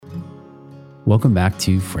Welcome back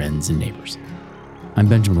to Friends and Neighbors. I'm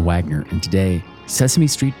Benjamin Wagner, and today, Sesame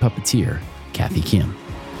Street puppeteer Kathy Kim.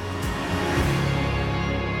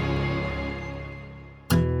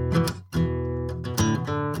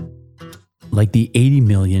 Like the 80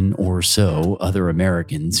 million or so other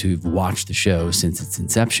Americans who've watched the show since its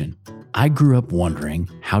inception, I grew up wondering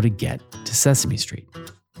how to get to Sesame Street.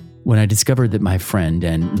 When I discovered that my friend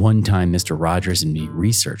and one-time Mr. Rogers and Me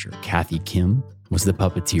researcher, Kathy Kim, was the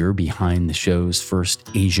puppeteer behind the show's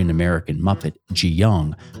first Asian-American Muppet,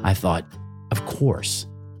 Ji-Young, I thought, of course.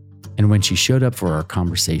 And when she showed up for our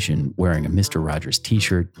conversation wearing a Mr. Rogers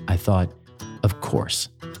t-shirt, I thought, of course.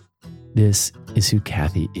 This is who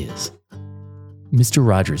Kathy is. Mr.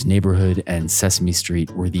 Rogers' Neighborhood and Sesame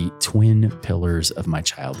Street were the twin pillars of my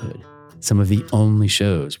childhood, some of the only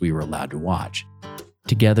shows we were allowed to watch.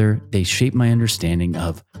 Together, they shaped my understanding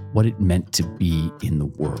of what it meant to be in the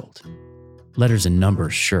world. Letters and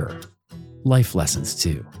numbers, sure. Life lessons,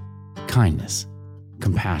 too. Kindness,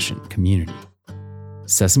 compassion, community.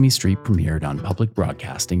 Sesame Street premiered on public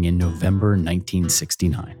broadcasting in November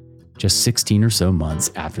 1969, just 16 or so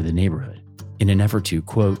months after The Neighborhood, in an effort to,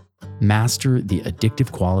 quote, master the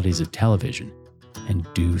addictive qualities of television and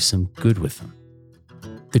do some good with them.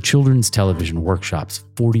 The Children's Television Workshop's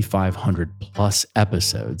 4,500 plus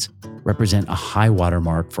episodes represent a high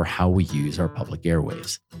watermark for how we use our public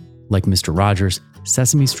airwaves. Like Mr. Rogers,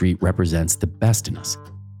 Sesame Street represents the best in us: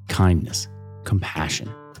 kindness, compassion,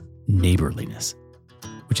 neighborliness,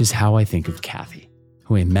 which is how I think of Kathy,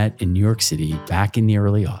 who I met in New York City back in the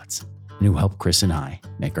early aughts and who helped Chris and I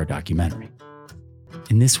make our documentary.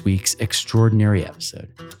 In this week's extraordinary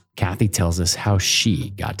episode, Kathy tells us how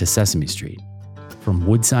she got to Sesame Street. From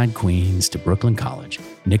Woodside, Queens to Brooklyn College,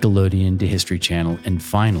 Nickelodeon to History Channel, and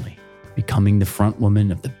finally, becoming the frontwoman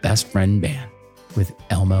of the Best Friend Band with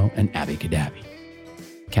Elmo and Abby Cadabby.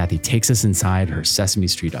 Kathy takes us inside her Sesame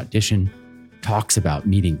Street audition, talks about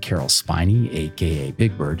meeting Carol Spiney, aka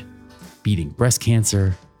Big Bird, beating breast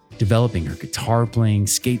cancer, developing her guitar-playing,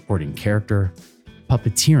 skateboarding character,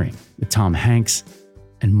 puppeteering with Tom Hanks,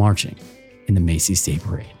 and marching in the Macy's Day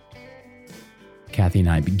Parade. Kathy and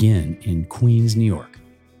I begin in Queens, New York,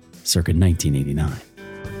 circa 1989.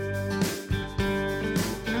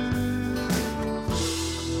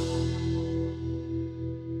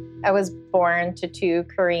 I was born to two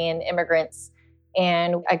Korean immigrants,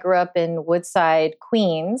 and I grew up in Woodside,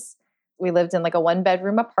 Queens. We lived in like a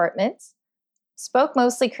one-bedroom apartment, spoke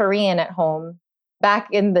mostly Korean at home. Back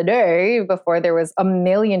in the day, before there was a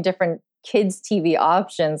million different kids' TV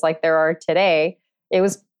options like there are today, it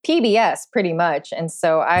was PBS pretty much. And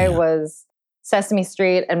so I was Sesame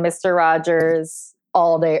Street and Mr. Rogers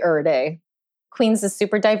all day, day. Queens is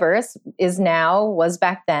super diverse, was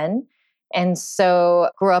back then. And so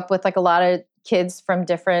grew up with like a lot of kids from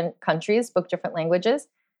different countries, spoke different languages.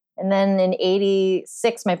 And then in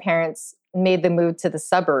 86, my parents made the move to the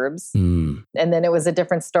suburbs. And then it was a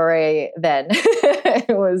different story then.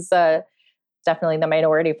 It was definitely the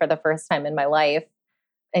minority for the first time in my life,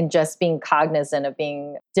 and just being cognizant of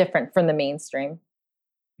being different from the mainstream.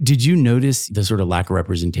 Did you notice the sort of lack of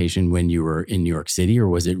representation when you were in New York City, or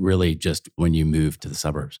was it really just when you moved to the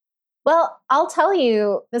suburbs? Well, I'll tell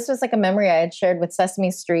you, this was like a memory I had shared with Sesame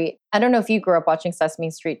Street. I don't know if you grew up watching Sesame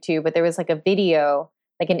Street too, but there was like a video,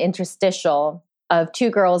 like an interstitial of two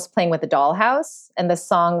girls playing with a dollhouse. And the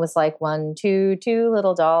song was like, 1, 2, 2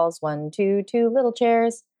 little dolls, 1, 2, 2 little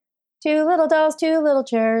chairs, 2 little dolls, 2 little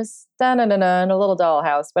chairs, da-na-na-na, in a little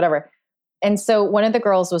dollhouse, whatever. And so one of the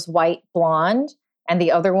girls was white blonde and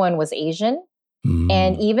the other one was Asian.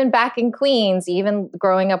 And even back in Queens, even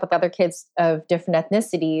growing up with other kids of different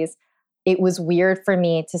ethnicities, it was weird for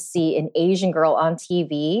me to see an Asian girl on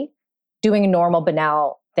TV doing a normal,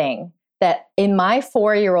 banal thing that in my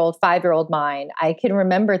 4-year-old, 5-year-old mind, I can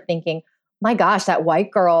remember thinking, my gosh, that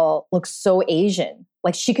white girl looks so Asian.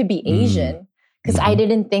 Like she could be Asian. Because I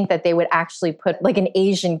didn't think that they would actually put like an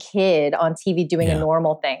Asian kid on TV doing a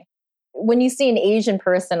normal thing. When you see an Asian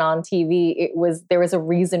person on TV, there was a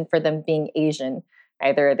reason for them being Asian.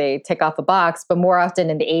 Either they tick off a box, but more often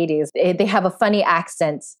in the 80s, they have a funny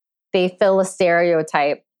accent. They fill a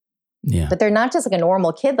stereotype. Yeah. But they're not just like a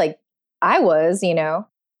normal kid like I was,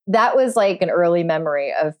 That was like an early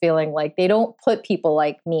memory of feeling like they don't put people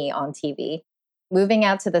like me on TV. Moving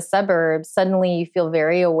out to the suburbs, suddenly you feel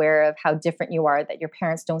very aware of how different you are, that your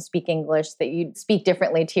parents don't speak English, that you speak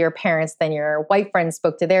differently to your parents than your white friends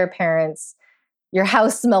spoke to their parents. Your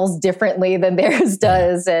house smells differently than theirs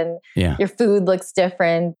does, and your food looks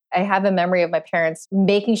different. I have a memory of my parents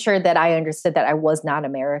making sure that I understood that I was not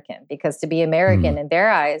American, because to be American in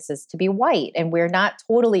their eyes is to be white, and we're not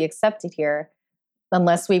totally accepted here.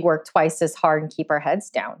 unless we work twice as hard and keep our heads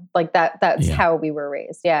down. Like that's how we were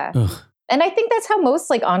raised. Yeah. Ugh. And I think that's how most,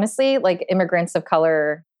 like, honestly, like immigrants of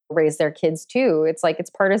color raise their kids too. It's like, it's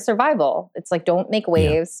part of survival. It's like, don't make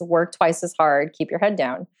waves, work twice as hard, keep your head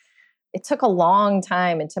down. It took a long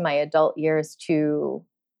time into my adult years to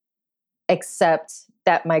accept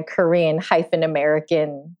that my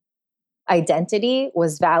Korean-American identity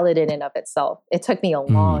was valid in and of itself. It took me a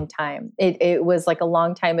long time. It was like a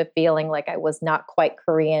long time of feeling like I was not quite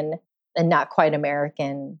Korean and not quite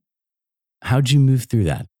American. How'd you move through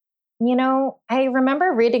that? You know, I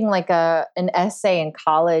remember reading like an essay in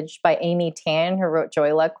college by Amy Tan, who wrote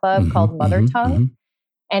Joy Luck Club, called Mother Tongue.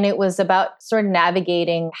 And it was about sort of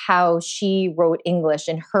navigating how she wrote English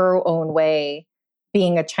in her own way,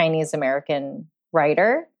 being a Chinese American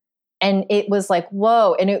writer. And it was like,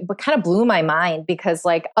 whoa. And it kind of blew my mind because,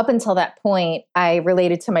 like, up until that point, I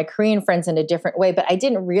related to my Korean friends in a different way, but I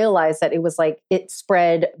didn't realize that it was like it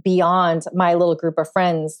spread beyond my little group of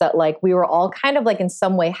friends, that like we were all kind of like in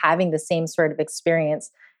some way having the same sort of experience.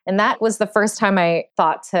 And that was the first time I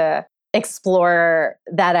thought to explore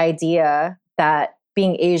that idea that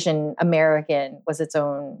being Asian American was its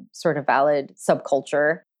own sort of valid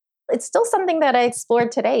subculture. It's still something that I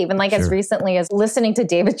explored today, even like as recently as listening to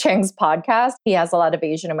David Chang's podcast. He has a lot of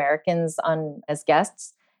Asian Americans on as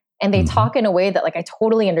guests, and they talk in a way that like I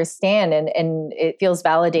totally understand, and it feels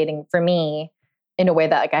validating for me in a way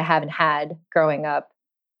that like I haven't had growing up.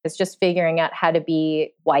 It's just figuring out how to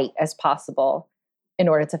be white as possible in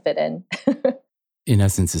order to fit in. In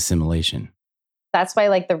essence, assimilation. That's why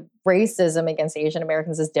like the racism against Asian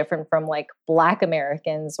Americans is different from like Black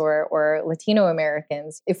Americans or Latino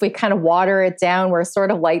Americans. If we kind of water it down, we're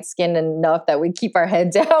sort of light-skinned enough that we keep our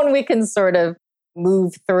head down, we can sort of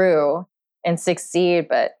move through and succeed.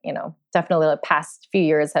 But, you know, definitely the past few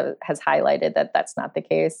years has highlighted that that's not the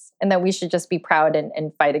case, and that we should just be proud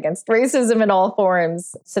and fight against racism in all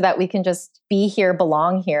forms so that we can just be here,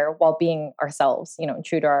 belong here while being ourselves, you know, and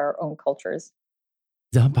true to our own cultures.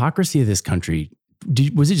 The hypocrisy of this country,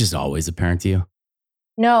 was it just always apparent to you?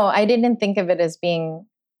 No, I didn't think of it as being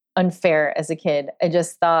unfair as a kid. I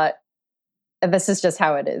just thought, this is just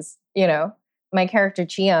how it is, you know? My character,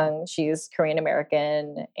 Chi-young, she's Korean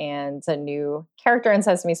American and a new character in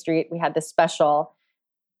Sesame Street. We had this special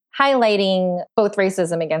highlighting both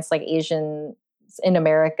racism against like Asians in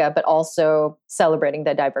America, but also celebrating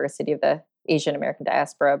the diversity of the Asian American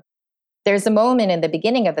diaspora. There's a moment in the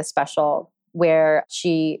beginning of the special where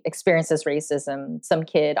she experiences racism. Some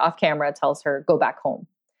kid off camera tells her, go back home,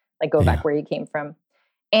 like go back where you came from.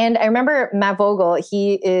 And I remember Matt Vogel,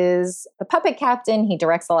 he is the puppet captain. He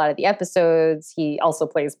directs a lot of the episodes. He also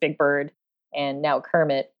plays Big Bird and now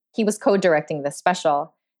Kermit. He was co-directing the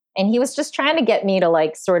special. And he was just trying to get me to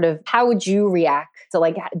like sort of, how would you react to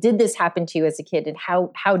like, did this happen to you as a kid? And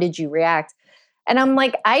how did you react? And I'm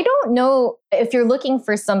like, I don't know if you're looking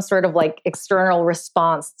for some sort of like external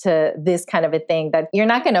response to this kind of a thing, that you're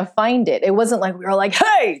not going to find it. It wasn't like we were like,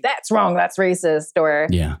 hey, that's wrong, that's racist. Or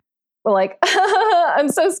we're like, I'm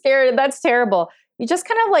so scared, that's terrible. You just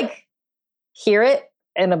kind of like hear it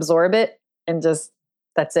and absorb it and just,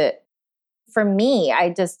 that's it. For me, I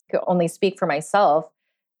just could only speak for myself.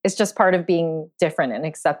 It's just part of being different and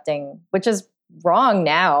accepting, which is wrong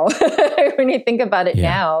now when you think about it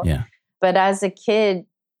now. Yeah. But as a kid,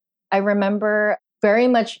 I remember very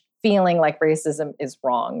much feeling like racism is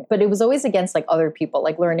wrong, but it was always against like other people,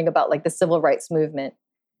 like learning about like the civil rights movement.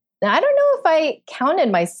 Now, I don't know if I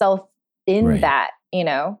counted myself in that, you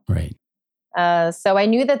know? Right. So I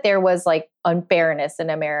knew that there was like unfairness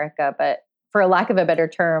in America, but for a lack of a better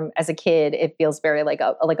term, as a kid, it feels very like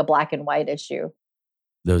a black and white issue.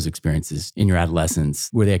 Those experiences in your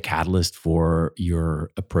adolescence, were they a catalyst for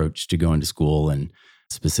your approach to going to school and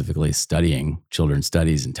specifically studying children's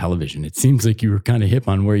studies and television? It seems like you were kind of hip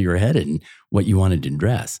on where you were headed and what you wanted to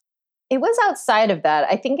address. It was outside of that.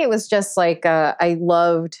 I think it was just like I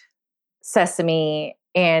loved Sesame,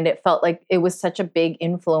 and it felt like it was such a big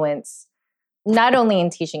influence, not only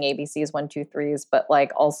in teaching ABCs 1, 2, 3s, but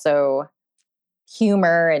like also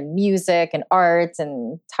humor and music and art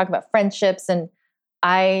and talking about friendships. And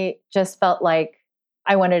I just felt like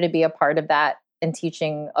I wanted to be a part of that and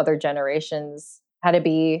teaching other generations how to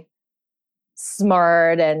be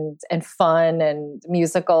smart and fun and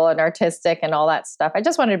musical and artistic and all that stuff. I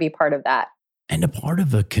just wanted to be part of that. And a part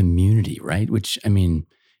of a community, right? Which, I mean,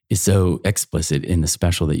 is so explicit in the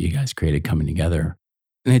special that you guys created, Coming Together.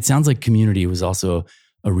 And it sounds like community was also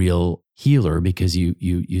a real healer, because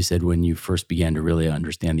you said when you first began to really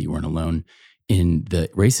understand that you weren't alone in the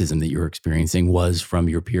racism that you were experiencing was from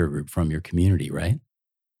your peer group, from your community, right?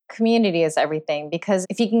 Community is everything, because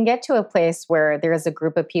if you can get to a place where there is a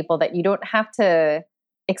group of people that you don't have to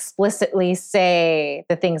explicitly say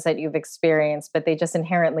the things that you've experienced, but they just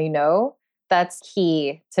inherently know, that's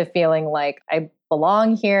key to feeling like I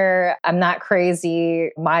belong here. I'm not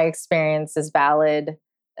crazy. My experience is valid.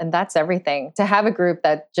 And that's everything. To have a group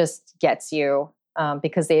that just gets you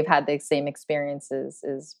because they've had the same experiences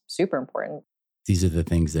is super important. These are the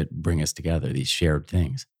things that bring us together, these shared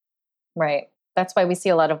things. Right. That's why we see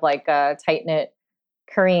a lot of like tight-knit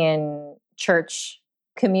Korean church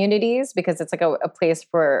communities, because it's like a place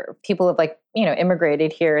for people who've like,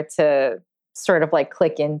 immigrated here to sort of like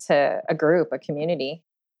click into a group, a community.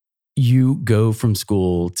 You go from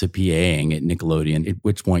school to PAing at Nickelodeon, at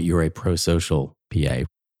which point you're a pro-social PA.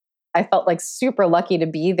 I felt like super lucky to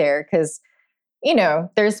be there because,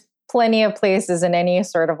 there's plenty of places in any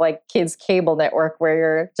sort of like kids cable network where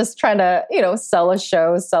you're just trying to, sell a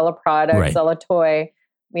show, sell a product, Right. Sell a toy.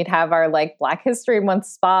 We'd have our like Black History Month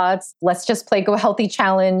spots. Let's just play Go Healthy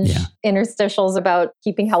Challenge, interstitials about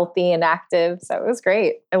keeping healthy and active. So it was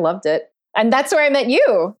great. I loved it. And that's where I met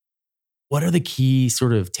you. What are the key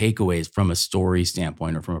sort of takeaways from a story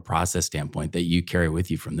standpoint or from a process standpoint that you carry with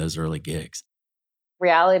you from those early gigs?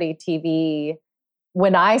 Reality TV,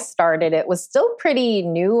 when I started, it was still pretty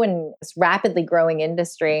new and it's rapidly growing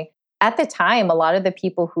industry. At the time, a lot of the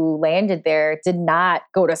people who landed there did not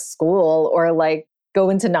go to school or like go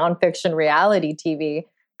into nonfiction reality TV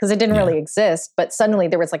because it didn't really exist. But suddenly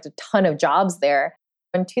there was like a ton of jobs there.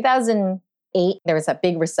 In 2008, there was that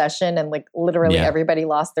big recession and like literally everybody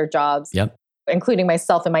lost their jobs, including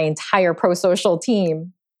myself and my entire pro-social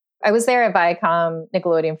team. I was there at Viacom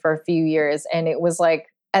Nickelodeon for a few years, and it was like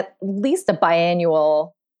at least a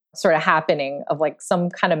biannual sort of happening of like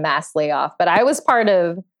some kind of mass layoff. But I was part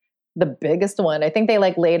of the biggest one. I think they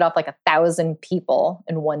like laid off like 1,000 people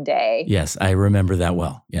in one day. Yes, I remember that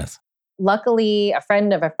well. Yes. Luckily, a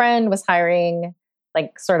friend of a friend was hiring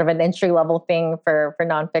like sort of an entry-level thing for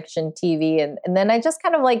nonfiction TV. And then I just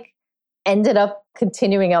kind of like ended up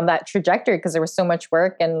continuing on that trajectory because there was so much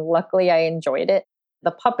work. And luckily I enjoyed it. The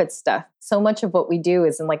puppet stuff, so much of what we do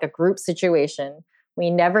is in like a group situation. We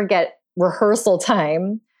never get rehearsal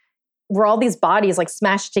time. We're all these bodies like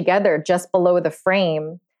smashed together just below the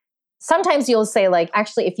frame. Sometimes you'll say like,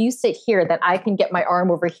 actually, if you sit here, then I can get my arm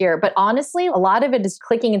over here. But honestly, a lot of it is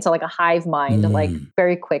clicking into like a hive mind, like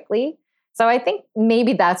very quickly. So I think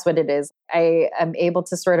maybe that's what it is. I am able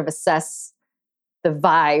to sort of assess the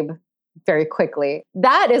vibe very quickly.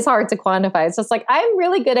 That is hard to quantify. It's just like, I'm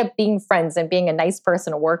really good at being friends and being a nice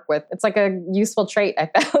person to work with. It's like a useful trait I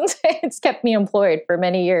found. It's kept me employed for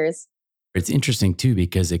many years. It's interesting too,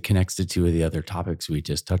 because it connects to two of the other topics we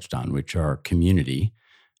just touched on, which are community,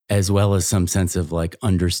 as well as some sense of like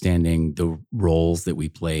understanding the roles that we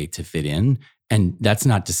play to fit in. And that's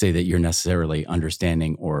not to say that you're necessarily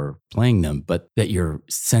understanding or playing them, but that you're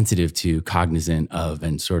sensitive to, cognizant of,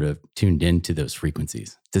 and sort of tuned into those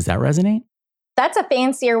frequencies. Does that resonate? That's a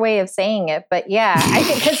fancier way of saying it, but yeah, I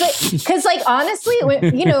think because like honestly,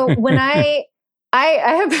 when I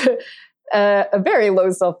have a very low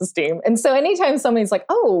self-esteem, and so anytime somebody's like,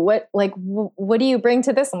 "Oh, what do you bring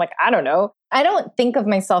to this?" I'm like, I don't know. I don't think of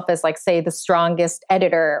myself as like, say, the strongest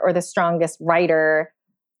editor or the strongest writer.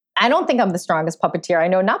 I don't think I'm the strongest puppeteer. I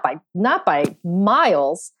know not by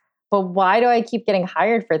miles. But why do I keep getting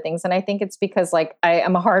hired for things? And I think it's because like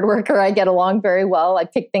I'm a hard worker. I get along very well. I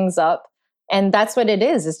pick things up. And that's what it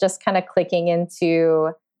is. It's just kind of clicking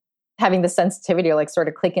into having the sensitivity or like sort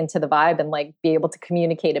of click into the vibe and like be able to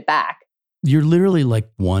communicate it back. You're literally like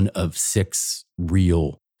one of 6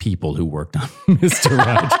 real people who worked on Mr.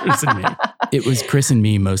 Rogers and Me. It was Chris and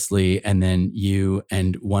me mostly, and then you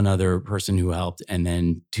and one other person who helped, and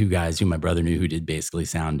then 2 guys who my brother knew who did basically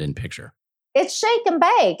sound and picture. It's shake and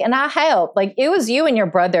bake, and I helped. Like it was you and your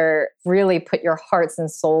brother really put your hearts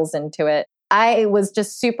and souls into it. I was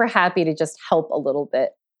just super happy to just help a little bit.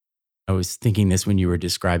 I was thinking this when you were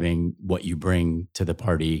describing what you bring to the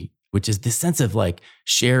party, which is this sense of like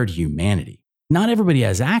shared humanity. Not everybody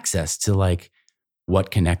has access to like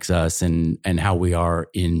what connects us and how we are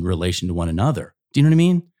in relation to one another. Do you know what I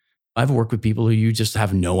mean? I've worked with people who you just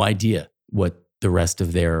have no idea what the rest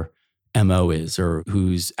of their MO is or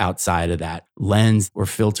who's outside of that lens or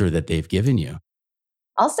filter that they've given you.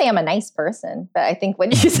 I'll say I'm a nice person, but I think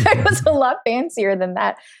what you said was a lot fancier than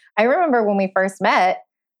that. I remember when we first met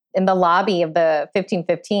in the lobby of the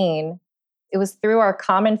 1515, it was through our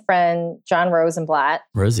common friend, John Rosenblatt.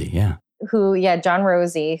 Rosie, yeah. John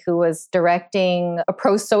Rosie, who was directing a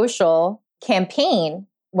pro-social campaign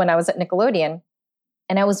when I was at Nickelodeon.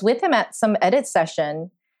 And I was with him at some edit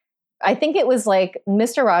session. I think it was like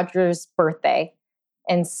Mr. Rogers' birthday.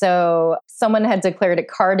 And so someone had declared it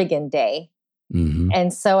cardigan day.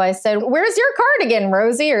 And so I said, where's your cardigan,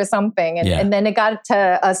 Rosie, or something? And then it got to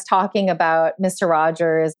us talking about Mr.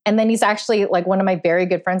 Rogers. And then he's actually like one of my very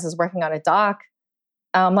good friends is working on a doc.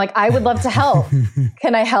 Like, I would love to help.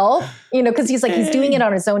 Can I help? Because he's like, he's doing it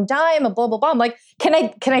on his own dime and blah, blah, blah. I'm like, can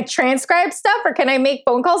I transcribe stuff or can I make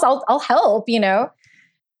phone calls? I'll help,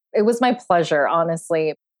 It was my pleasure,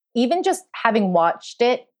 honestly. Even just having watched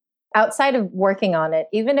it, outside of working on it,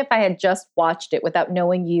 even if I had just watched it without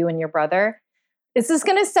knowing you and your brother, this is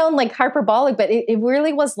going to sound like hyperbolic, but it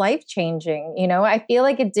really was life-changing. I feel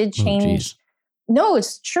like it did change. No,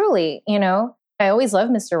 it's truly, I always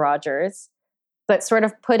loved Mr. Rogers, but sort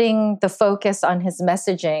of putting the focus on his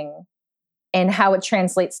messaging and how it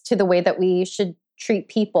translates to the way that we should treat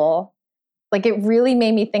people. Like, it really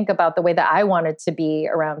made me think about the way that I wanted to be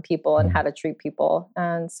around people and how to treat people.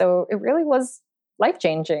 And so it really was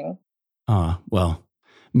life-changing. Well,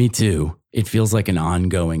 me too. It feels like an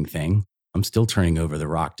ongoing thing. I'm still turning over the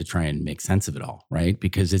rock to try and make sense of it all, right?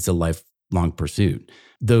 Because it's a lifelong pursuit.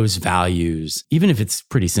 Those values, even if it's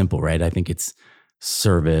pretty simple, right? I think it's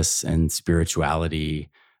service and spirituality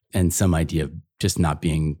and some idea of just not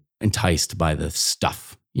being enticed by the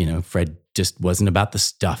stuff. Fred just wasn't about the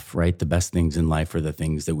stuff, right? The best things in life are the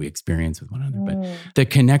things that we experience with one another. But the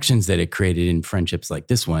connections that it created in friendships like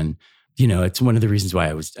this one, it's one of the reasons why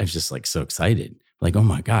I was just like so excited. Like, oh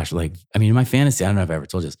my gosh, my fantasy, I don't know if I ever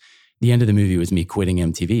told you this, the end of the movie was me quitting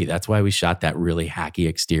MTV. That's why we shot that really hacky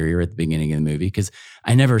exterior at the beginning of the movie, because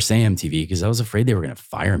I never say MTV because I was afraid they were going to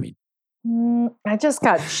fire me. I just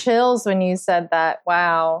got chills when you said that.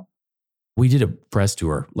 Wow. We did a press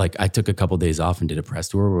tour. Like, I took a couple of days off and did a press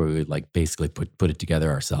tour where we would like basically put it together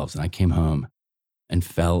ourselves. And I came home and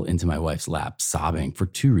fell into my wife's lap sobbing for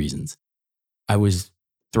two reasons. I was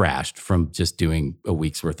thrashed from just doing a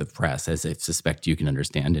week's worth of press, as I suspect you can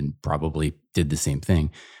understand, and probably did the same thing.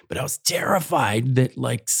 But I was terrified that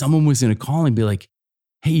like someone was going to call and be like,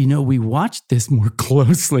 hey, we watched this more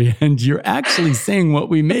closely and you're actually saying what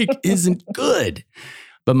we make isn't good.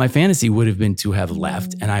 But my fantasy would have been to have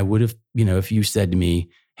left. And I would have, if you said to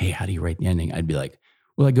me, hey, how do you write the ending? I'd be like,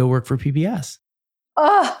 well, I go work for PBS.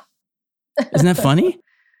 Oh, isn't that funny?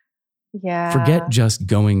 Yeah. Forget just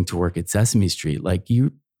going to work at Sesame Street. Like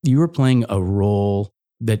you were playing a role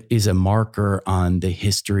that is a marker on the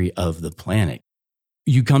history of the planet.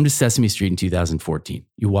 You come to Sesame Street in 2014.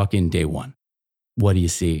 You walk in day one. What do you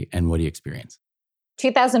see and what do you experience?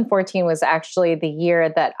 2014 was actually the year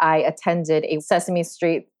that I attended a Sesame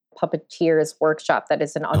Street Puppeteers workshop that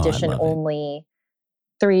is an audition-only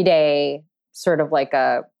 3-day sort of like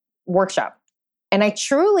a workshop. And I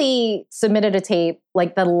truly submitted a tape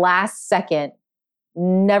like the last second,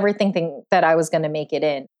 never thinking that I was going to make it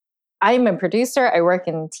in. I'm a producer. I work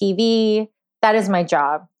in TV. That is my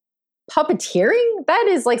job. Puppeteering? That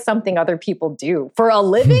is like something other people do for a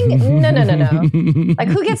living? No. Like,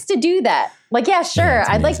 who gets to do that? Like, yeah, sure. Yeah,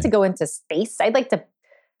 I'd like to go into space. I'd like to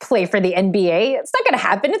play for the NBA. It's not going to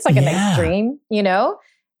happen. It's like a nice dream,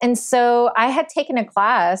 And so I had taken a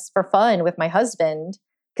class for fun with my husband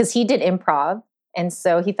because he did improv. And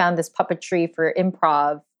so he found this puppetry for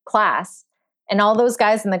improv class. And all those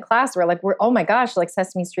guys in the class were like, oh my gosh, like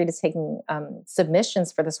Sesame Street is taking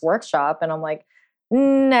submissions for this workshop. And I'm like,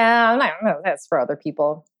 no, that's for other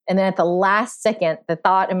people. And then at the last second, the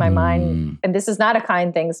thought in my mind, and this is not a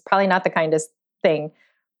kind thing, it's probably not the kindest thing,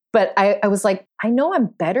 but I was like, I know I'm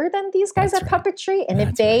better than these guys at puppetry. And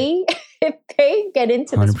if they get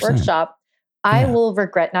into this 100%. Workshop, I will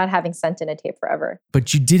regret not having sent in a tape forever.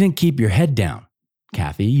 But you didn't keep your head down,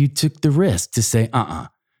 Kathy. You took the risk to say,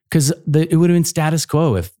 because it would have been status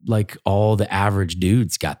quo if like all the average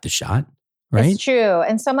dudes got the shot, right? It's true.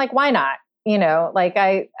 And so I'm like, why not? Like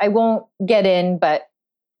I won't get in, but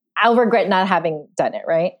I'll regret not having done it,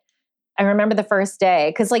 right? I remember the first day,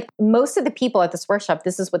 because like most of the people at this workshop,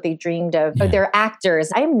 this is what they dreamed of. Yeah. They're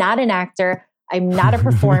actors. I am not an actor. I'm not a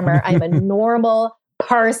performer. I'm a normal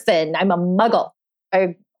person. I'm a muggle.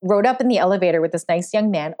 I rode up in the elevator with this nice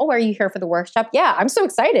young man. Oh, are you here for the workshop? Yeah, I'm so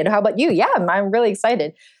excited. How about you? Yeah, I'm really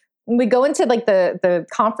excited. And we go into like the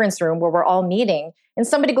conference room where we're all meeting, and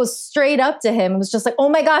somebody goes straight up to him and was just like, oh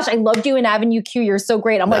my gosh, I loved you in Avenue Q. You're so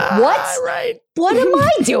great. I'm like, what? Right. What am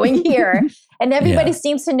I doing here? And everybody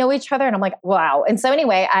seems to know each other. And I'm like, wow. And so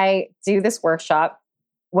anyway, I do this workshop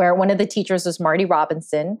where one of the teachers is Marty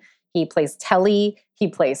Robinson. He plays Telly. He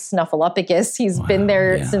plays Snuffleupagus. He's been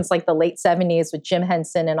there since like the late 70s with Jim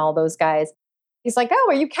Henson and all those guys. He's like, oh,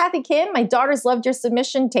 are you Kathy Kim? My daughters loved your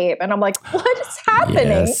submission tape. And I'm like, what is happening?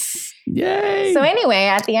 Yes. Yay. So anyway,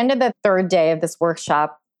 at the end of the third day of this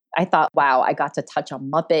workshop, I thought, wow, I got to touch a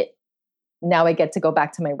Muppet. now I get to go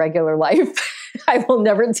back to my regular life. I will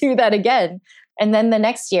never do that again. And then the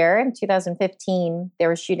next year, in 2015, they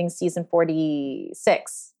were shooting season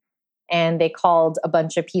 46. And they called a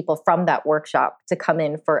bunch of people from that workshop to come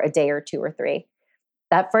in for a day or 2 or 3.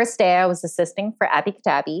 That first day, I was assisting for Abby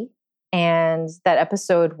Katabi. And that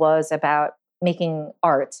episode was about making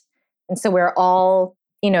art. And so we're all,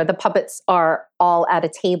 the puppets are all at a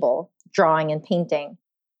table drawing and painting.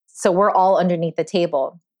 So we're all underneath the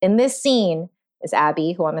table. In this scene is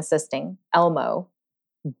Abby, who I'm assisting, Elmo,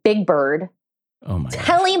 Big Bird,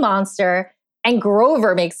 Telly Monster, and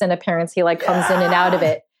Grover makes an appearance. He comes in and out of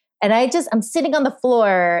it. And I'm sitting on the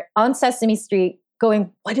floor on Sesame Street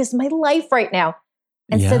going, what is my life right now?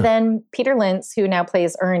 And so then Peter Lintz, who now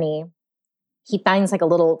plays Ernie, he finds a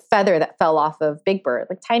little feather that fell off of Big Bird,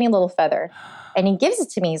 tiny little feather. And he gives it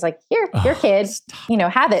to me. He's like, here, kid,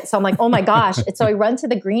 have it. So I'm like, oh my gosh. And so I run to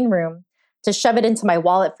the green room to shove it into my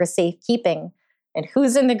wallet for safekeeping. And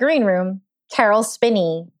who's in the green room? Carol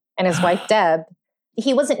Spinney and his wife, Deb.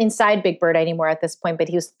 He wasn't inside Big Bird anymore at this point, but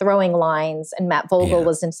he was throwing lines, and Matt Vogel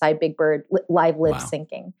was inside Big Bird, live lip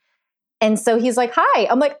syncing. And so he's like, hi.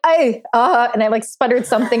 I'm like, and I sputtered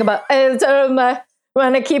something about,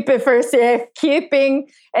 want to keep it for safekeeping.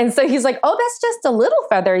 And so he's like, oh, that's just a little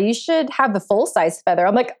feather. You should have the full-size feather.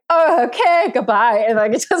 I'm like, oh, okay, goodbye. And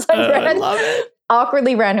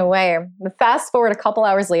awkwardly ran away. Fast forward a couple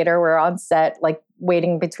hours later, we're on set,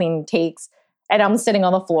 waiting between takes. And I'm sitting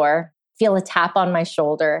on the floor, feel a tap on my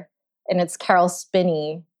shoulder. And it's Carol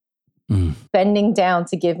Spinney bending down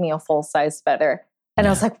to give me a full-size feather. And I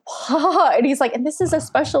was like, wow. And he's like, and this is a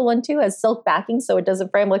special one too, has silk backing so it doesn't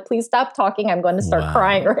fray. I'm like, please stop talking. I'm going to start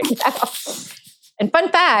crying right now. And fun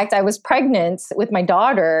fact, I was pregnant with my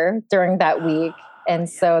daughter during that week. And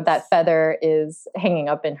so that feather is hanging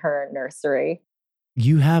up in her nursery.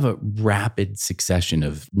 You have a rapid succession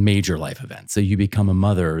of major life events. So you become a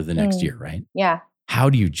mother the next year, right? Yeah. How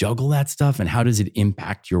do you juggle that stuff? And how does it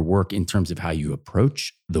impact your work in terms of how you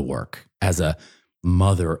approach the work as a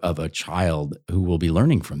mother of a child who will be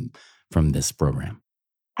learning from this program?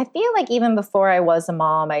 I feel like even before I was a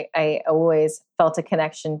mom, I always felt a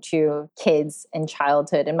connection to kids and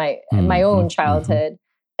childhood and my own childhood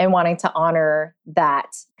and wanting to honor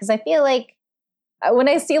that. Because I feel like when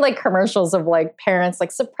I see commercials of parents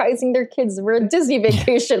surprising their kids, we're a Disney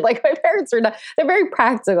vacation, my parents are not, they're very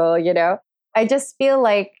practical, I just feel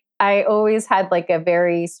like I always had a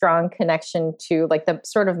very strong connection to the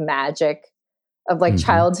sort of magic of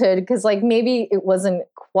childhood, because maybe it wasn't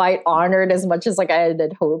quite honored as much as I had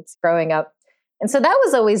hoped growing up. And so that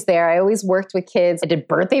was always there. I always worked with kids. I did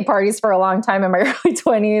birthday parties for a long time in my early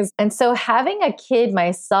 20s. And so having a kid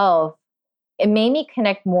myself, it made me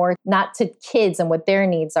connect more, not to kids and what their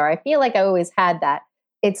needs are. I feel like I always had that.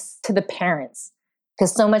 It's to the parents,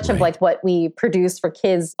 because so much of what we produce for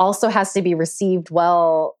kids also has to be received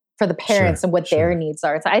well for the parents and what their needs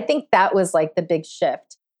are. So I think that was the big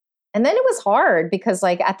shift. And then it was hard because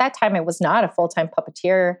at that time, I was not a full-time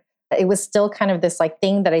puppeteer. It was still kind of this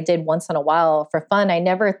thing that I did once in a while for fun. I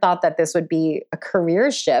never thought that this would be a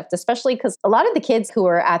career shift, especially because a lot of the kids who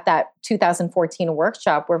were at that 2014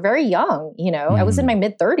 workshop were very young. I was in my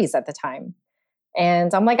mid-30s at the time.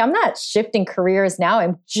 And I'm I'm not shifting careers now.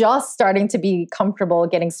 I'm just starting to be comfortable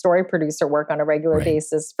getting story producer work on a regular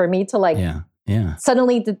basis. For me to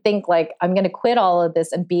suddenly to think I'm going to quit all of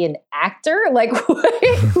this and be an actor.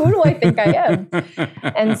 Who do I think I am?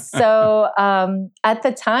 And so at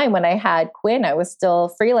the time when I had Quinn, I was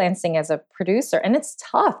still freelancing as a producer, and it's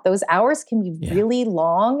tough. Those hours can be really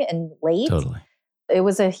long and late. Totally. It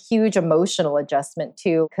was a huge emotional adjustment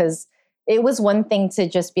too, because it was one thing to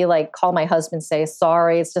just be call my husband, say,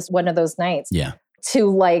 sorry, it's just one of those nights. Yeah.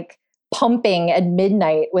 To pumping at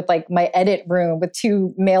midnight with my edit room with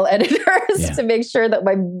 2 male editors to make sure that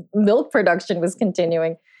my milk production was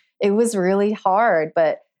continuing. It was really hard.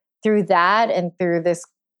 But through that and through this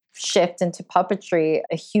shift into puppetry,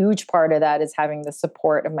 a huge part of that is having the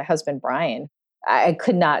support of my husband, Brian. I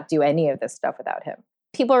could not do any of this stuff without him.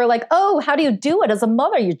 People are like, oh, how do you do it as a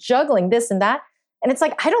mother? You're juggling this and that. And it's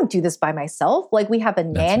I don't do this by myself. We have a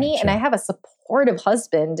nanny and I have a supportive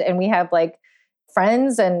husband, and we have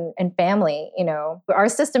friends and family. Our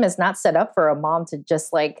system is not set up for a mom to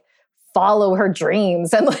just follow her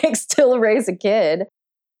dreams and still raise a kid.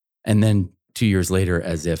 And then 2 years later,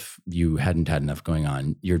 as if you hadn't had enough going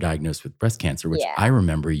on, you're diagnosed with breast cancer, which I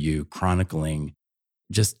remember you chronicling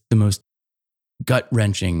just the most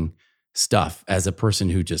gut-wrenching stuff as a person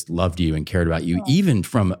who just loved you and cared about you, even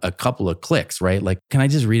from a couple of clicks, right? Can I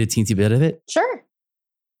just read a teensy bit of it? Sure.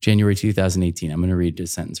 January 2018. I'm going to read a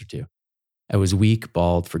sentence or two. I was weak,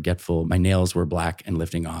 bald, forgetful. My nails were black and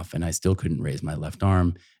lifting off, and I still couldn't raise my left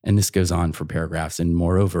arm. And this goes on for paragraphs. And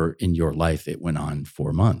moreover, in your life, it went on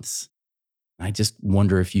for months. I just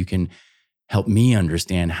wonder if you can help me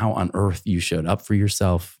understand how on earth you showed up for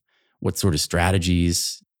yourself, what sort of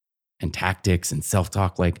strategies and tactics and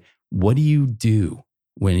self-talk, like what do you do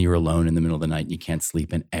when you're alone in the middle of the night and you can't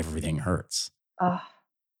sleep and everything hurts?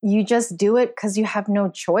 You just do it because you have no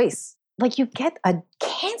choice. Like you get a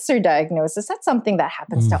cancer diagnosis. That's something that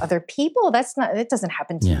happens to other people. It doesn't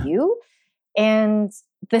happen to you. And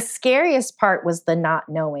the scariest part was the not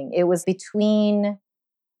knowing. It was between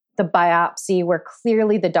the biopsy where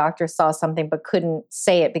clearly the doctor saw something but couldn't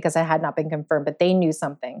say it because it had not been confirmed, but they knew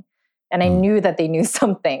something. And I knew that they knew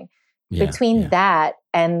something. Between that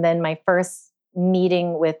and then my first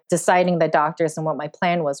meeting with deciding the doctors and what my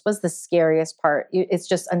plan was the scariest part. It's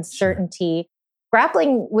just uncertainty,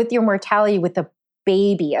 grappling with your mortality with a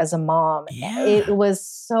baby as a mom. It was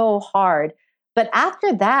so hard. But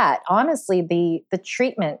after that, honestly, the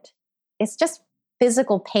treatment, it's just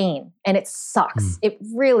physical pain and it sucks. It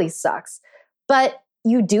really sucks. But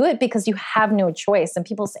you do it because you have no choice. And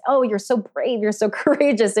people say, oh, you're so brave, you're so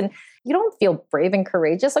courageous. And you don't feel brave and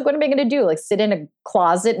courageous. Like, what am I going to do? Like sit in a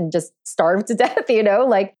closet and just starve to death,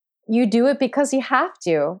 Like you do it because you have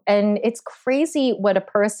to. And it's crazy what a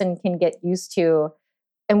person can get used to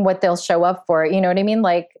and what they'll show up for. You know what I mean?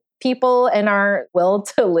 Like people and our will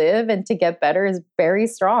to live and to get better is very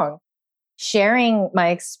strong. Sharing my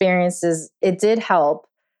experiences, it did help.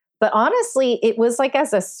 But honestly, it was like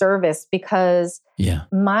as a service because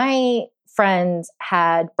my friend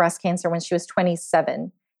had breast cancer when she was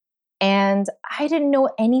 27. And I didn't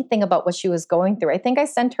know anything about what she was going through. I think I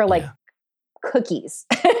sent her like cookies,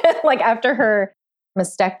 like after her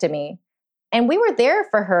mastectomy. And we were there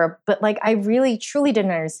for her, but like I really, truly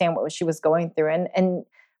didn't understand what she was going through. And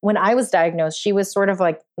when I was diagnosed, she was sort of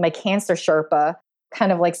like my cancer Sherpa,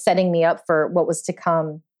 kind of like setting me up for what was to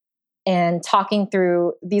come. And talking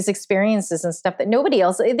through these experiences and stuff that nobody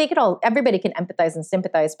else, everybody can empathize and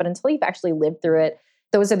sympathize, but until you've actually lived through it,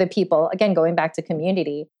 those are the people, again, going back to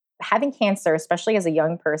community, having cancer, especially as a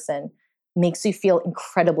young person, makes you feel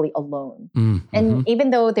incredibly alone. And even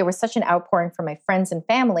though there was such an outpouring from my friends and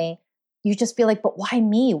family, you just feel like, but why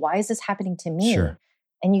me? Why is this happening to me? Sure.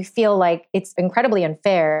 And you feel like it's incredibly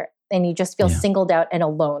unfair. And you just feel singled out and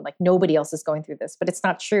alone, like nobody else is going through this. But it's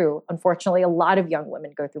not true. Unfortunately, a lot of young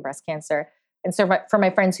women go through breast cancer. And so for my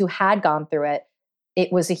friends who had gone through it,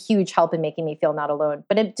 it was a huge help in making me feel not alone.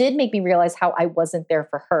 But it did make me realize how I wasn't there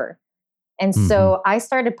for her. And so I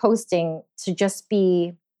started posting to just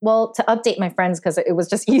to update my friends because it was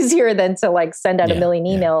just easier than to like send out a million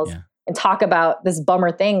emails and talk about this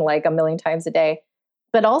bummer thing like a million times a day.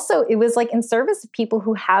 But also it was like in service of people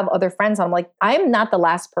who have other friends. I'm like, I'm not the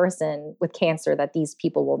last person with cancer that these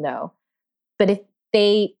people will know. But if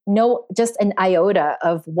they know just an iota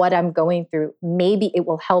of what I'm going through, maybe it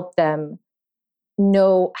will help them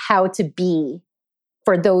know how to be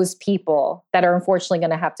for those people that are unfortunately going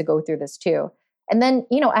to have to go through this too. And then,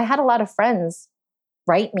 I had a lot of friends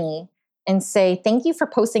write me and say, thank you for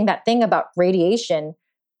posting that thing about radiation.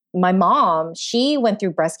 My mom, she went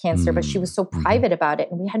through breast cancer, but she was so private about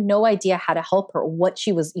it. And we had no idea how to help her, what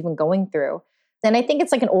she was even going through. And I think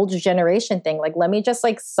it's like an older generation thing. Like, let me just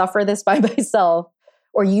like suffer this by myself,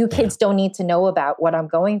 or you kids don't need to know about what I'm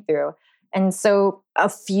going through. And so a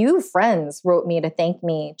few friends wrote me to thank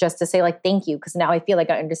me just to say like, thank you. Because now I feel like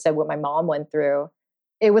I understood what my mom went through.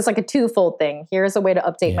 It was like a twofold thing. Here's a way to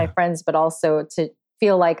update my friends, but also to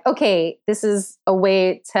feel like, okay, this is a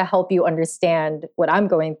way to help you understand what I'm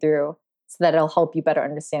going through so that it'll help you better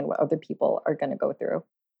understand what other people are going to go through.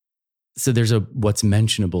 So there's what's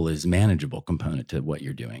mentionable is manageable component to what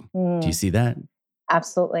you're doing. Do you see that?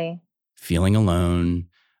 Absolutely. Feeling alone,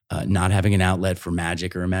 not having an outlet for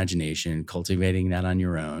magic or imagination, cultivating that on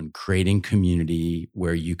your own, creating community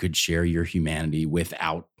where you could share your humanity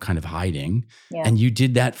without kind of hiding. Yeah. And you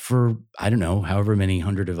did that for, I don't know, however many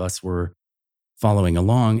hundred of us were following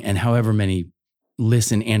along, and however many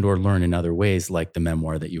listen and or learn in other ways, like the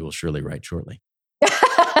memoir that you will surely write shortly.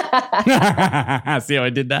 See how I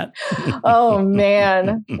did that? Oh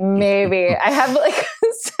man, maybe. I have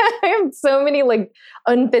so many like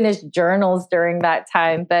unfinished journals during that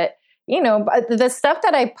time. But the stuff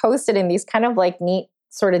that I posted in these kind of like neat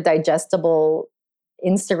sort of digestible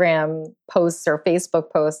Instagram posts or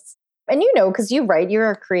Facebook posts. And because you write, you're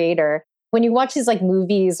a creator. When you watch these like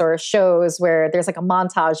movies or shows where there's like a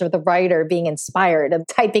montage of the writer being inspired and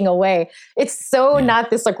typing away, it's so not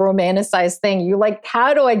this like romanticized thing. You like,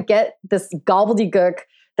 how do I get this gobbledygook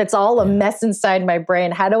that's all a mess inside my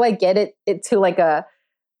brain? How do I get it to like a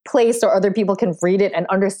place where other people can read it and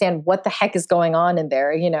understand what the heck is going on in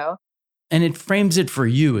there, And it frames it for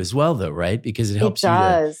you as well, though, right? Because it helps you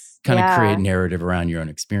to kind of create narrative around your own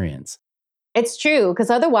experience. It's true, because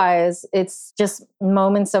otherwise it's just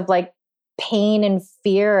moments of like pain and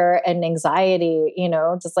fear and anxiety,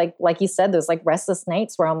 just like you said, those like restless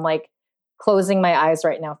nights where I'm like, closing my eyes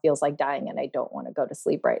right now feels like dying and I don't want to go to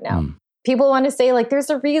sleep right now. People want to say like, there's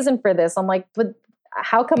a reason for this. I'm like, but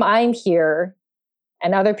how come I'm here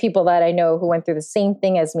and other people that I know who went through the same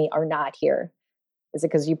thing as me are not here? Is it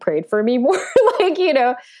because you prayed for me more?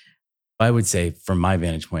 I would say from my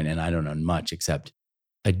vantage point, and I don't know much, except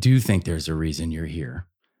I do think there's a reason you're here.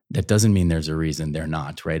 That doesn't mean there's a reason they're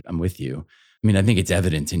not, right? I'm with you. I mean, I think it's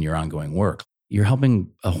evident in your ongoing work. You're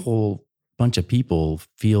helping a whole bunch of people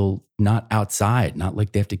feel not outside, not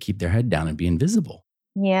like they have to keep their head down and be invisible.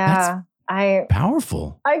 Yeah. That's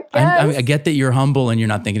powerful. I guess. I get that you're humble and you're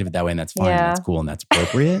not thinking of it that way, and that's fine. And that's cool and that's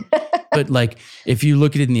appropriate. But like, if you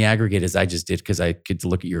look at it in the aggregate, as I just did, because I could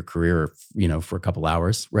look at your career, for a couple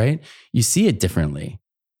hours, right? You see it differently.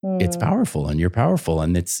 It's powerful and you're powerful.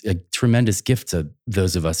 And it's a tremendous gift to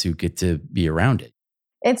those of us who get to be around it.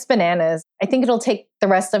 It's bananas. I think it'll take the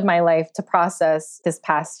rest of my life to process this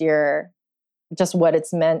past year, just what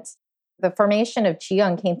it's meant. The formation of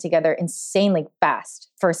Ji-young came together insanely fast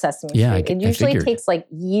for Sesame Street. It usually takes like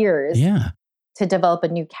years to develop a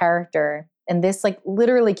new character. And this like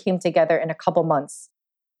literally came together in a couple months.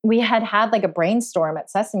 We had like a brainstorm at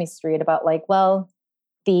Sesame Street about like, well,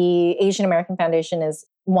 the Asian American Foundation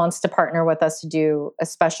wants to partner with us to do a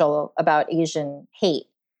special about Asian hate.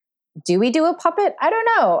 Do we do a puppet? I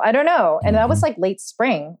don't know. And that was like late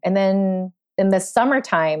spring. And then in the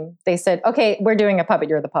summertime, they said, okay, we're doing a puppet.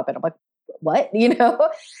 You're the puppet. I'm like, what?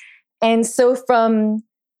 And so from,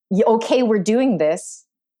 okay, we're doing this,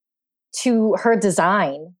 to her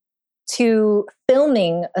design, to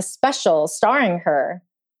filming a special starring her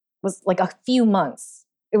was like a few months.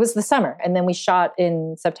 It was the summer. And then we shot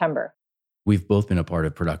in September. We've both been a part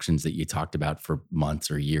of productions that you talked about for months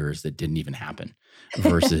or years that didn't even happen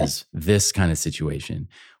versus this kind of situation,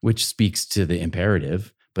 which speaks to the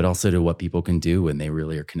imperative, but also to what people can do when they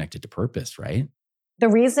really are connected to purpose, right? The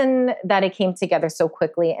reason that it came together so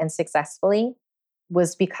quickly and successfully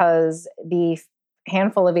was because the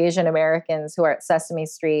handful of Asian Americans who are at Sesame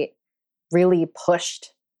Street really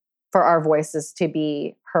pushed for our voices to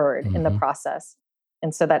be heard in the process.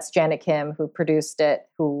 And so that's Janet Kim, who produced it,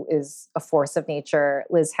 who is a force of nature,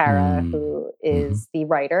 Liz Hara, who is the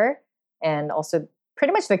writer and also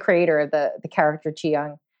pretty much the creator of the character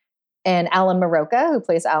Ji-young, and Alan Maroka, who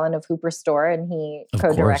plays Alan of Hooper Store, and he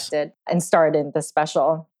co-directed and starred in the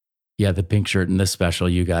special. Yeah, the pink shirt in this special,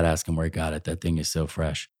 you got to ask him where he got it. That thing is so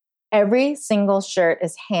fresh. Every single shirt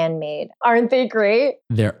is handmade. Aren't they great?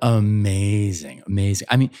 They're amazing. Amazing.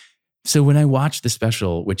 I mean, so when I watched the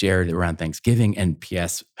special, which aired around Thanksgiving, and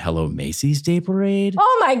P.S. Hello Macy's Day Parade.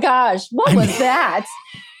 Oh my gosh, what was that?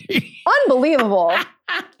 Unbelievable.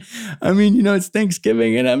 I mean, it's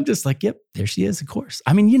Thanksgiving and I'm just like, yep, there she is, of course.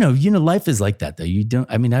 I mean, life is like that though.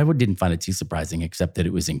 I didn't find it too surprising, except that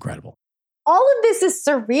it was incredible. All of this is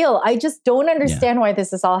surreal. I just don't understand why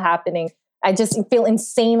this is all happening. I just feel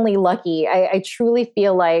insanely lucky. I truly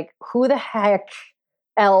feel like who the heck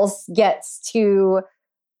else gets to...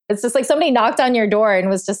 It's just like somebody knocked on your door and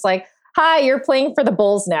was just like, hi, you're playing for the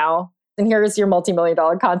Bulls now. And here's your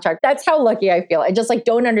multi-million-dollar contract. That's how lucky I feel. I just like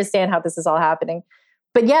don't understand how this is all happening.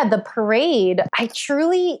 But yeah, the parade, I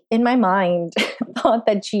truly, in my mind, thought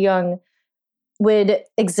that Ji-young would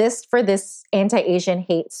exist for this anti-Asian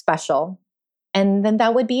hate special. And then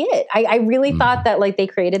that would be it. I really thought that like they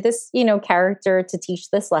created this, character to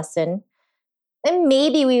teach this lesson. And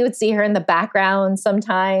maybe we would see her in the background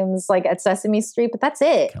sometimes, like at Sesame Street, but that's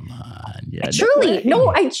it. Come on. Yeah,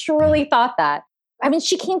 I truly thought that. I mean,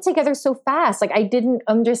 she came together so fast. Like I didn't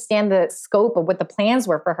understand the scope of what the plans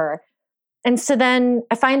were for her. And so then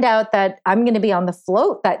I find out that I'm going to be on the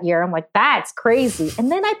float that year. I'm like, that's crazy.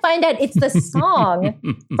 And then I find out it's the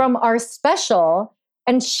song from our special,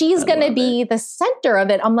 and she's going to be the center of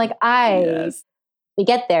it. I'm like, we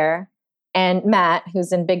get there. And Matt,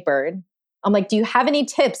 who's in Big Bird, I'm like, do you have any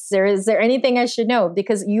tips? Is there anything I should know?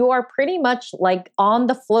 Because you are pretty much like on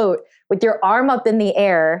the float with your arm up in the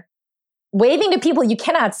air, waving to people you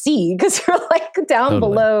cannot see because you're like down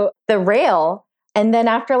below the rail. And then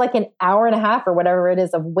after like an hour and a half or whatever it is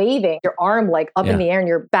of waving, your arm like up in the air and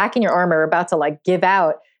your back and your arm are about to like give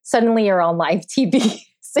out. Suddenly you're on live TV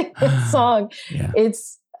singing this song.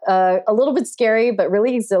 It's a little bit scary, but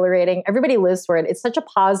really exhilarating. Everybody lives for it. It's such a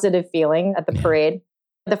positive feeling at the parade.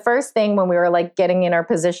 The first thing when we were like getting in our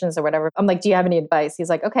positions or whatever, I'm like, do you have any advice? He's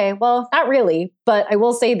like, okay, well, not really, but I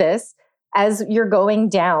will say this. As you're going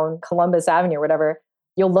down Columbus Avenue or whatever,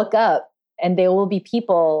 you'll look up and there will be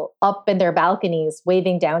people up in their balconies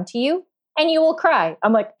waving down to you and you will cry.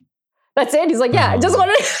 I'm like, that's it. He's like, yeah, I just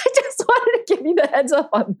wanted to give you the heads up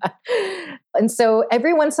on that. And so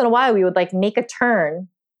every once in a while we would like make a turn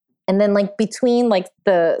and then like between like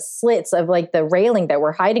the slits of like the railing that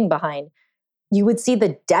we're hiding behind, you would see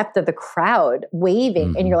the depth of the crowd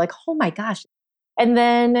waving and you're like, oh my gosh. And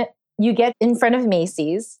then you get in front of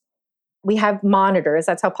Macy's. We have monitors.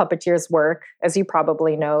 That's how puppeteers work. As you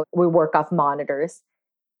probably know, we work off monitors.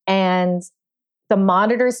 And the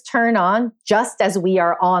monitors turn on just as we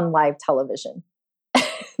are on live television.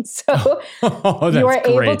 So you are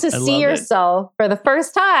able to see yourself for the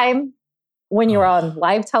first time when you're on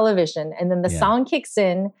live television. And then the song kicks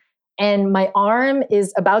in and my arm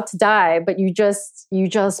is about to die, but you just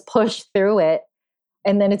push through it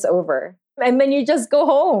and then it's over. And then you just go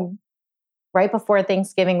home. Right before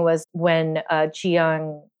Thanksgiving was when Ji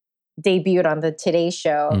Young debuted on the Today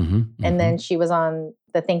Show. And then she was on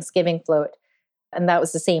the Thanksgiving float. And that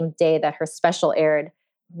was the same day that her special aired.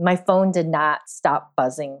 My phone did not stop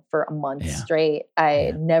buzzing for a month straight.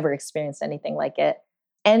 I never experienced anything like it.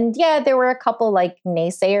 And there were a couple like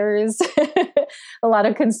naysayers, a lot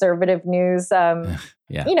of conservative news.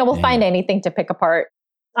 We'll find anything to pick apart.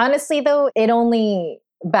 Honestly, though, it only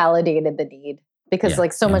validated the need because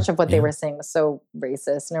like so much of what they were saying was so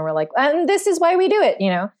racist. And we're like, and this is why we do it,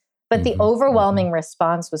 But the overwhelming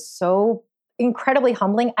response was so incredibly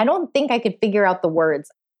humbling. I don't think I could figure out the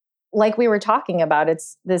words. Like we were talking about,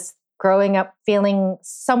 it's this growing up feeling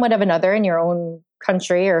somewhat of another in your own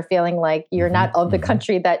country or feeling like you're not of the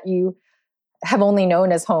country that you have only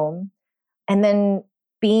known as home. And then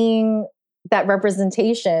being that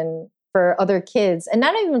representation for other kids, and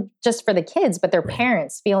not even just for the kids, but their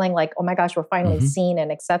parents feeling like, oh my gosh, we're finally seen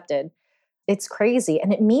and accepted. It's crazy.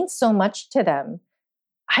 And it means so much to them.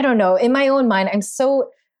 I don't know. In my own mind, I'm so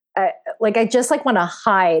I just like want to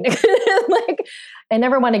hide. Like I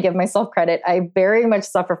never want to give myself credit. I very much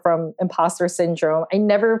suffer from imposter syndrome. I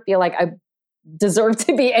never feel like I deserve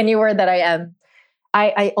to be anywhere that I am.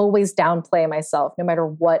 I always downplay myself no matter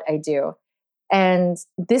what I do. And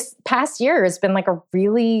this past year has been like a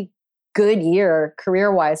really good year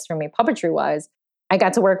career-wise for me, puppetry-wise. I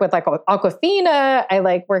got to work with like Aquafina. I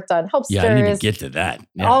like worked on Helpsters. Yeah, I need to get to that.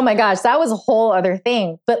 Yeah. Oh my gosh, that was a whole other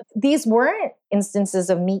thing. But these weren't instances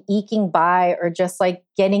of me eking by or just like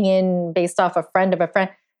getting in based off a friend of a friend.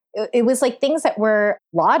 It was like things that were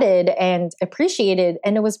lauded and appreciated.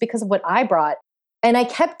 And it was because of what I brought. And I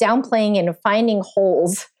kept downplaying and finding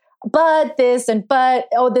holes. But this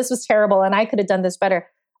this was terrible. And I could have done this better.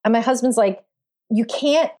 And my husband's like, you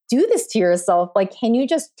can't do this to yourself. Like, can you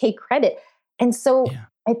just take credit? And so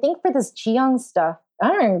I think for this Ji Young stuff, I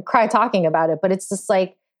don't even cry talking about it, but it's just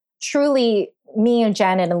like truly me and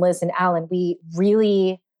Janet and Liz and Alan, we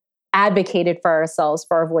really advocated for ourselves,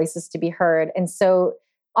 for our voices to be heard. And so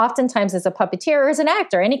oftentimes as a puppeteer or as an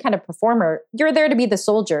actor, any kind of performer, you're there to be the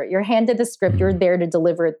soldier. You're handed the script, you're there to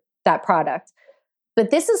deliver that product.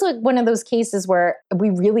 But this is like one of those cases where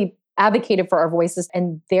we really advocated for our voices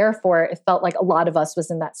and therefore it felt like a lot of us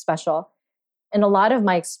was in that special. And a lot of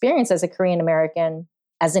my experience as a Korean American,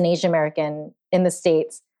 as an Asian American in the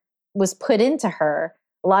States was put into her.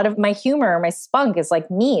 A lot of my humor, my spunk is like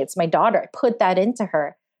me. It's my daughter. I put that into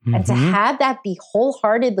her. And to have that be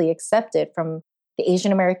wholeheartedly accepted from the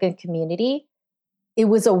Asian American community, it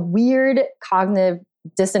was a weird cognitive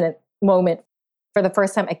dissonant moment. For the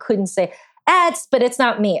first time, I couldn't say, but it's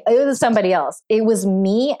not me. It was somebody else. It was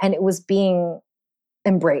me and it was being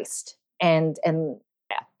embraced. And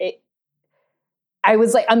I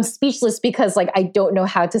was like, I'm speechless because like, I don't know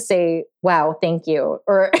how to say, wow, thank you.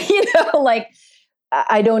 Or, like,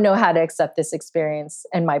 I don't know how to accept this experience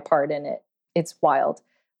and my part in it. It's wild.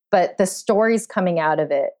 But the stories coming out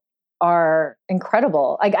of it are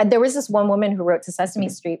incredible. Like there was this one woman who wrote to Sesame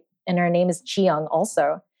Street and her name is Ji Young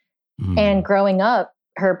also. And growing up,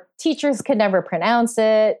 her teachers could never pronounce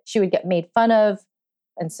it. She would get made fun of.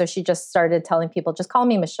 And so she just started telling people, just call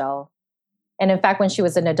me Michelle. And in fact, when she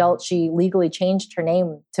was an adult, she legally changed her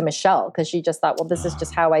name to Michelle because she just thought, well, this is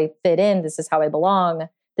just how I fit in. This is how I belong.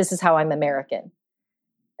 This is how I'm American.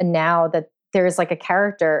 And now that there's like a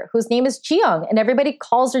character whose name is Ji Young and everybody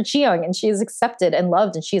calls her Ji Young and she is accepted and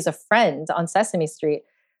loved and she is a friend on Sesame Street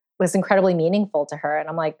was incredibly meaningful to her. And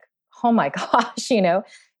I'm like, oh my gosh,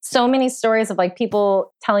 so many stories of like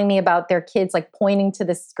people telling me about their kids, like pointing to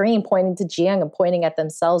the screen, pointing to Ji Young and pointing at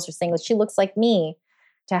themselves or saying, well, she looks like me.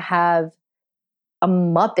 To have a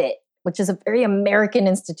Muppet which is a very American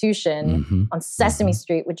institution, on Sesame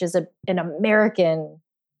Street, which is an American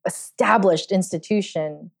established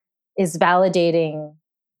institution, is validating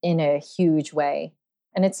in a huge way.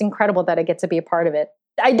 And it's incredible that I get to be a part of it.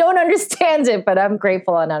 I don't understand it, but I'm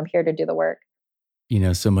grateful and I'm here to do the work. You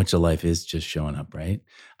know, so much of life is just showing up, right?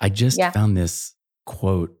 I just found this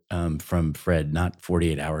quote from Fred not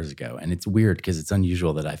 48 hours ago. And it's weird because it's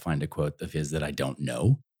unusual that I find a quote of his that I don't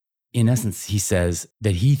know. In essence, he says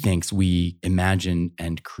that he thinks we imagine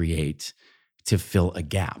and create to fill a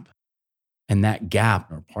gap. And that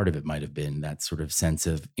gap, or part of it might have been that sort of sense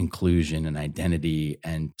of inclusion and identity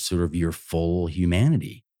and sort of your full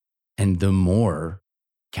humanity. And the more,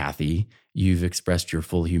 Kathy, you've expressed your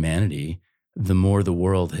full humanity, the more the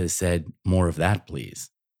world has said, more of that, please.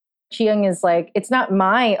 Chi Young is like, it's not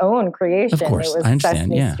my own creation. Of course, it was I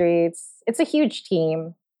understand, Sesame Street. It's a huge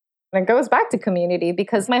team. And it goes back to community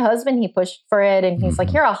because my husband, he pushed for it and he's like,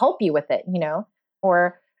 here, I'll help you with it, you know?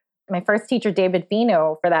 Or my first teacher, David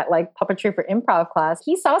Fino, for that like puppetry for improv class,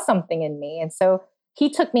 he saw something in me. And so he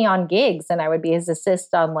took me on gigs and I would be his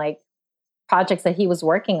assist on like projects that he was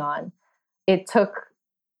working on. It took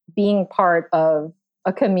being part of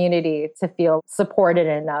a community to feel supported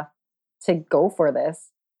enough to go for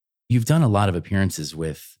this. You've done a lot of appearances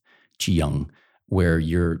with Chi Young where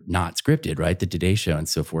you're not scripted, right? The Today Show and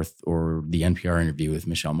so forth, or the NPR interview with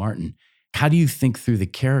Michelle Martin. How do you think through the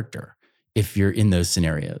character if you're in those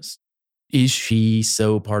scenarios? Is she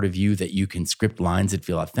so part of you that you can script lines that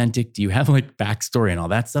feel authentic? Do you have like backstory and all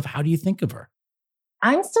that stuff? How do you think of her?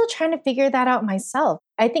 I'm still trying to figure that out myself.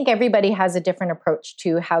 I think everybody has a different approach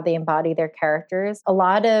to how they embody their characters. A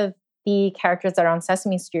lot of the characters that are on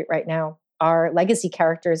Sesame Street right now are legacy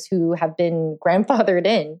characters who have been grandfathered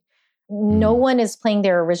in. No one is playing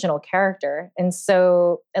their original character. And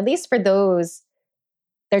so, at least for those,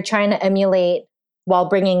 they're trying to emulate while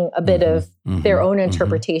bringing a bit of their own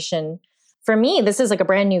interpretation. For me, this is like a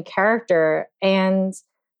brand new character. And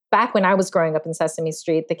back when I was growing up in Sesame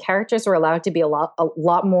Street, the characters were allowed to be a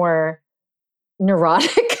lot more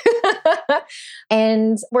neurotic.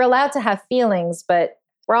 And we're allowed to have feelings, but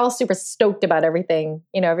we're all super stoked about everything.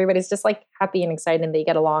 You know, everybody's just like happy and excited and they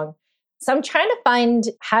get along. So I'm trying to find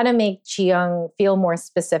how to make Chi Young feel more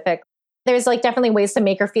specific. There's like definitely ways to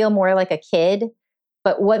make her feel more like a kid,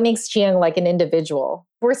 but what makes Chi Young like an individual?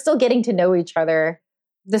 We're still getting to know each other.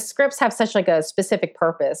 The scripts have such like a specific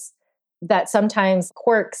purpose that sometimes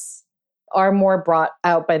quirks are more brought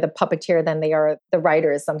out by the puppeteer than they are the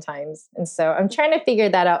writers sometimes. And so I'm trying to figure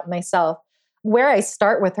that out myself. Where I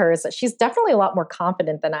start with her is that she's definitely a lot more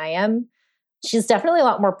confident than I am. She's definitely a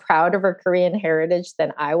lot more proud of her Korean heritage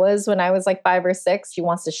than I was when I was like 5 or 6. She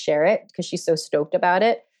wants to share it because she's so stoked about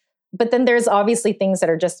it. But then there's obviously things that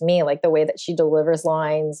are just me, like the way that she delivers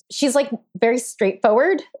lines. She's like very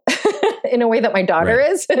straightforward in a way that my daughter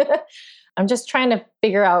is. I'm just trying to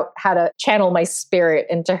figure out how to channel my spirit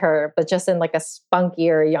into her, but just in like a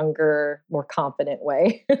spunkier, younger, more confident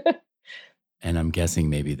way. And I'm guessing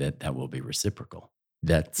maybe that will be reciprocal.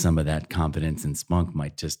 That some of that confidence and spunk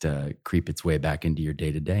might just creep its way back into your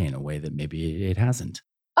day-to-day in a way that maybe it hasn't.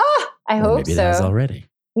 Oh, I hope maybe so. Maybe it has already.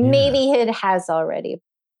 Maybe it has already.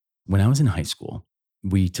 When I was in high school,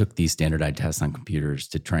 we took these standardized tests on computers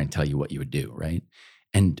to try and tell you what you would do, right?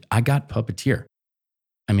 And I got puppeteer.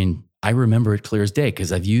 I mean, I remember it clear as day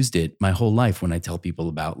because I've used it my whole life when I tell people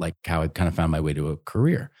about like how I kind of found my way to a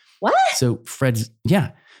career. What? So Fred's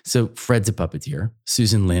a puppeteer.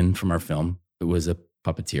 Susan Lin from our film was a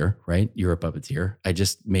puppeteer, right? You're a puppeteer. I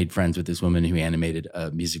just made friends with this woman who animated a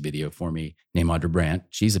music video for me named Audra Brandt.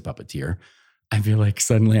 She's a puppeteer. I feel like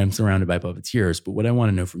suddenly I'm surrounded by puppeteers. But what I want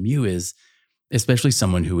to know from you is, especially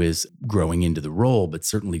someone who is growing into the role, but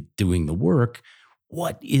certainly doing the work,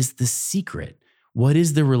 what is the secret? What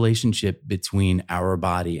is the relationship between our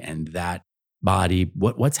body and that body?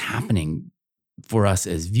 What's happening for us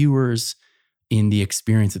as viewers in the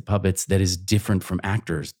experience of puppets that is different from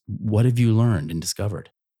actors? What have you learned and discovered?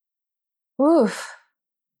 Oof.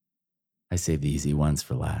 I saved the easy ones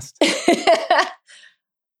for last.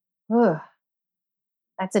 Ooh.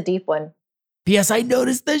 That's a deep one. P.S. I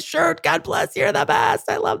noticed this shirt. God bless, you're the best.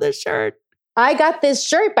 I love this shirt. I got this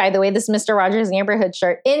shirt, by the way, this Mr. Rogers' Neighborhood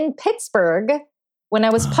shirt in Pittsburgh when I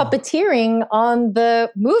was puppeteering on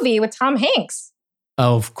the movie with Tom Hanks.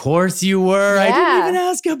 Of course you were. Yeah. I didn't even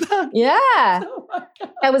ask about it. Yeah. Oh my God.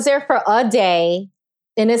 I was there for a day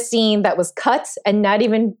in a scene that was cut and not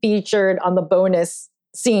even featured on the bonus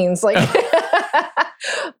scenes. Like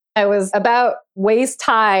I was about waist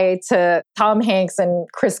high to Tom Hanks and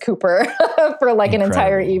Chris Cooper for like an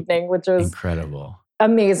entire evening, which was incredible.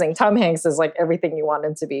 amazing. Tom Hanks is like everything you want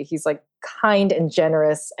him to be. He's like kind and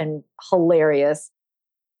generous and hilarious.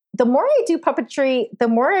 The more I do puppetry, the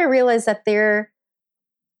more I realize that there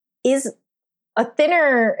is a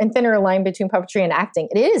thinner and thinner line between puppetry and acting.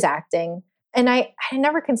 It is acting. And I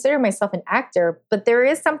never considered myself an actor, but there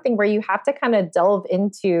is something where you have to kind of delve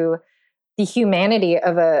into the humanity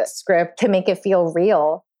of a script to make it feel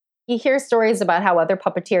real. You hear stories about how other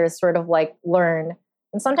puppeteers sort of like learn.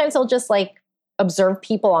 And sometimes they'll just like observe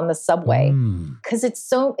people on the subway. Because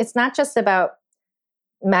it's not just about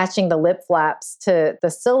matching the lip flaps to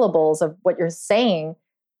the syllables of what you're saying.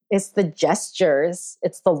 It's the gestures,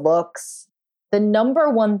 it's the looks. The number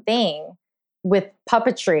one thing with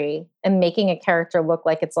puppetry and making a character look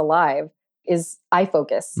like it's alive is eye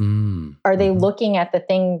focus. Are they looking at the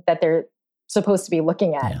thing that they're supposed to be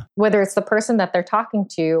looking at? Yeah. Whether it's the person that they're talking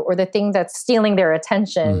to or the thing that's stealing their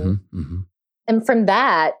attention. And from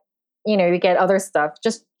that, you get other stuff,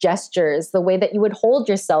 just gestures, the way that you would hold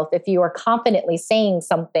yourself if you are confidently saying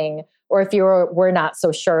something, or if you were not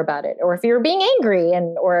so sure about it, or if you were being angry,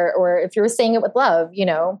 or if you were saying it with love.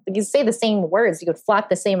 You say the same words, you could flap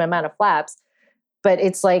the same amount of flaps, but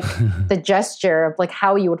it's like the gesture of like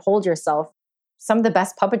how you would hold yourself. Some of the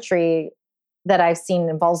best puppetry that I've seen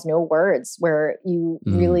involves no words, where you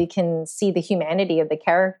really can see the humanity of the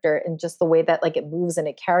character and just the way that like it moves and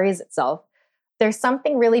it carries itself. There's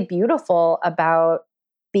something really beautiful about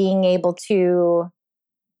being able to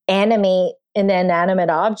animate an inanimate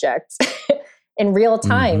object in real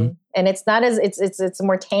time. And it's not as it's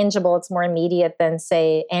more tangible, it's more immediate than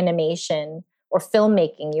say animation or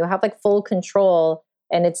filmmaking. You have like full control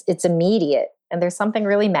and it's immediate. And there's something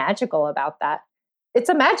really magical about that. It's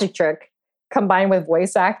a magic trick combined with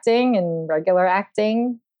voice acting and regular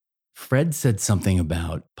acting. Fred said something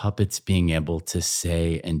about puppets being able to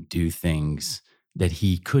say and do things that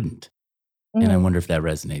he couldn't. And I wonder if that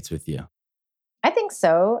resonates with you. I think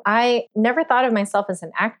so. I never thought of myself as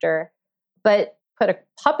an actor, but put a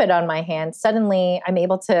puppet on my hand. Suddenly I'm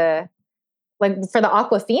able to, like for the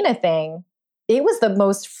Awkwafina thing, it was the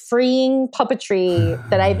most freeing puppetry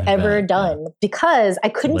that I've ever done because I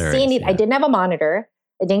couldn't see anything. I didn't have a monitor.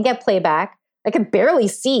 I didn't get playback. I could barely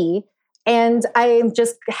see. And I'm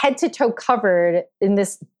just head to toe covered in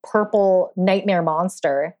this purple nightmare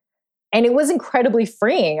monster. And it was incredibly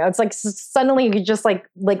freeing. It's like suddenly you could just like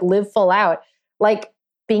live full out. Like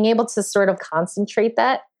being able to sort of concentrate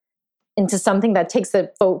that into something that takes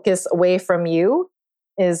the focus away from you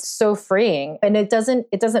is so freeing. And it doesn't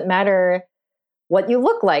matter what you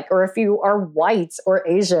look like, or if you are white or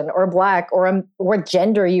Asian or Black or what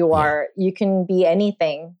gender you are. You can be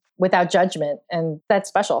anything without judgment. And that's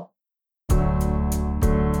special.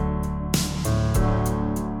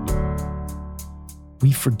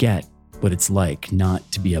 We forget what it's like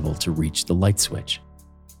not to be able to reach the light switch.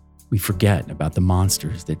 We forget about the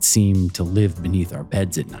monsters that seem to live beneath our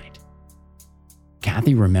beds at night.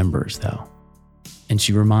 Kathy remembers, though, and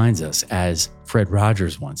she reminds us, as Fred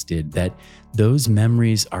Rogers once did, that those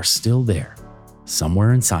memories are still there,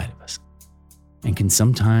 somewhere inside of us, and can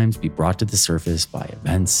sometimes be brought to the surface by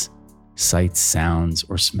events, sights, sounds,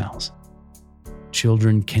 or smells.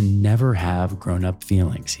 Children can never have grown-up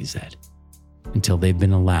feelings, he said, until they've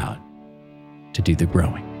been allowed to do the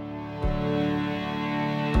growing.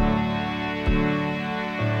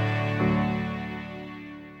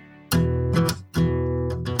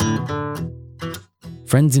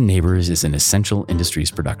 Friends and Neighbors is an Essential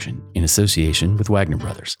Industries production in association with Wagner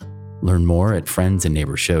Brothers. Learn more at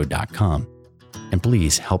friendsandneighborsshow.com. And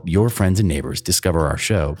please help your friends and neighbors discover our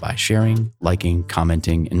show by sharing, liking,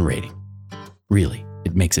 commenting, and rating. Really,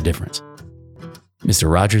 it makes a difference.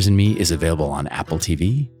 Mr. Rogers and Me is available on Apple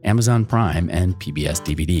TV, Amazon Prime, and PBS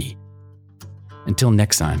DVD. Until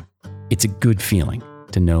next time, it's a good feeling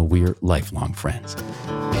to know we're lifelong friends.